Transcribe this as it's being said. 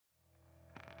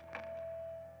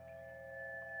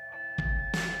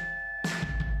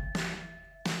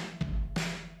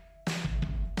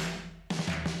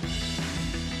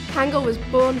Kangol was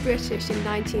born British in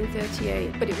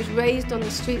 1938, but it was raised on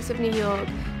the streets of New York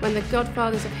when the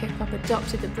godfathers of hip-hop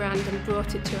adopted the brand and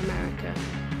brought it to America.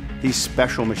 These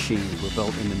special machines were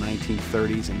built in the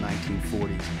 1930s and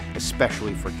 1940s,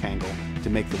 especially for Kangol, to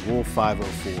make the Wool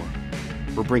 504.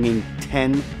 We're bringing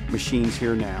 10 machines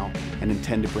here now and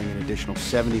intend to bring an additional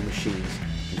 70 machines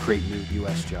and create new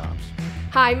U.S. jobs.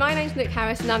 Hi, my name's Nick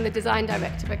Harris and I'm the design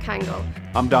director for Kangol.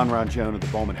 I'm Don Ronjone of the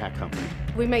Bowman Hat Company.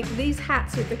 We make these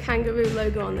hats with the kangaroo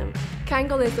logo on them.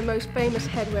 Kangol is the most famous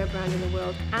headwear brand in the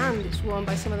world, and it's worn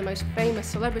by some of the most famous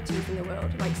celebrities in the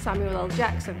world, like Samuel L.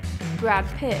 Jackson, Brad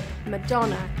Pitt,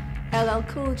 Madonna, LL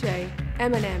Cool J,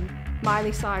 Eminem,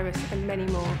 Miley Cyrus, and many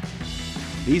more.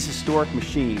 These historic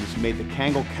machines made the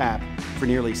Kangol cap for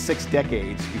nearly 6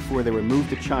 decades before they were moved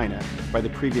to China by the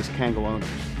previous Kangol owners.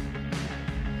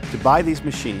 To buy these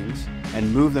machines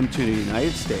and move them to the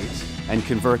United States and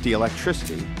convert the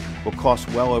electricity will cost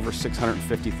well over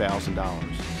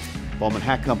 $650,000. Bowman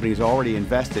Hat Company has already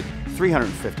invested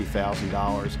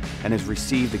 $350,000 and has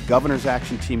received the Governor's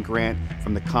Action Team grant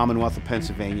from the Commonwealth of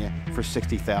Pennsylvania for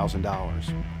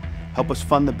 $60,000. Help us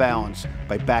fund the balance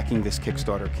by backing this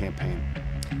Kickstarter campaign.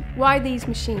 Why these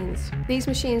machines? These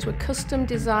machines were custom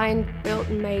designed, built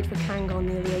and made for Kangol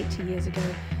nearly 80 years ago.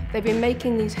 They've been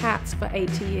making these hats for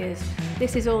 80 years.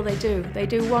 This is all they do. They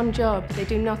do one job, they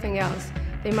do nothing else.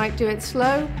 They might do it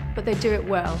slow, but they do it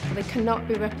well. They cannot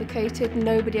be replicated,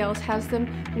 nobody else has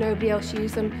them, nobody else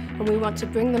uses them, and we want to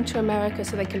bring them to America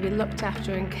so they can be looked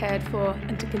after and cared for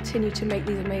and to continue to make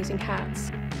these amazing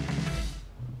hats.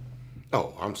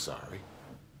 Oh, I'm sorry.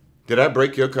 Did I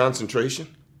break your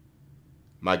concentration?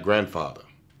 My grandfather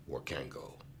wore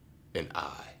Kangol, and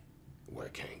I wear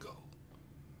Kangol.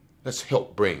 Let's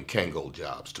help bring Kangol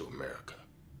jobs to America.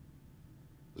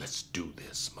 Let's do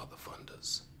this,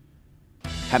 motherfunders.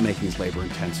 Hat making is labor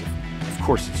intensive. Of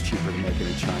course it's cheaper to make it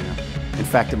in China. In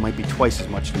fact, it might be twice as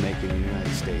much to make it in the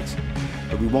United States.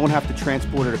 But we won't have to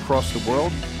transport it across the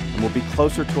world, and we'll be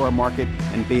closer to our market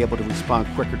and be able to respond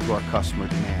quicker to our customer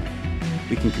demand.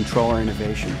 We can control our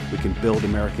innovation. We can build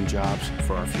American jobs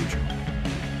for our future.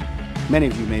 Many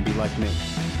of you may be like me.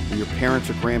 When your parents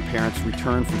or grandparents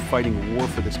returned from fighting a war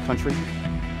for this country,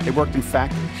 they worked in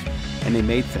factories, and they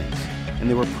made things, and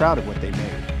they were proud of what they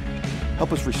made.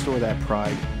 Help us restore that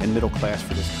pride and middle class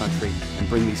for this country and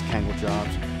bring these Kangol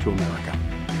jobs to America.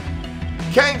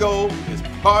 Kangol is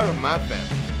part of my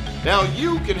family. Now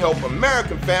you can help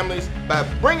American families by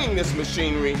bringing this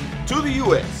machinery to the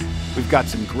U.S. We've got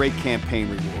some great campaign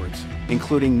rewards,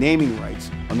 including naming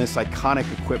rights on this iconic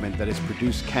equipment that has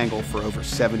produced Kangol for over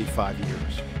 75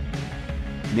 years.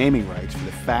 Naming rights for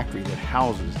the factory that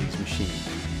houses these machines.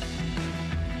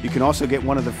 You can also get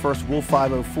one of the first Wool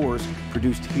 504s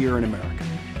produced here in America.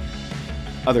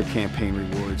 Other campaign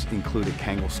rewards include a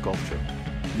Kangol sculpture,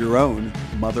 your own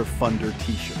Mother Funder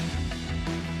t-shirt,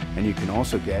 and you can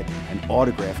also get an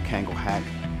autographed Kangol hat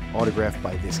autographed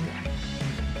by this guy.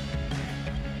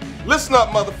 Listen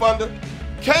up, Mother Funder.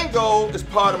 Kangol is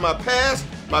part of my past,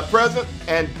 my present,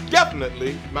 and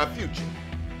definitely my future.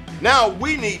 Now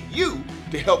we need you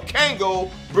to help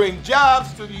Kangol bring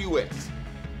jobs to the U.S.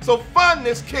 So fund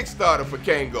this Kickstarter for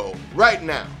Kangol right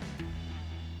now.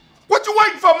 What you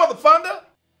waiting for, Mother Funder?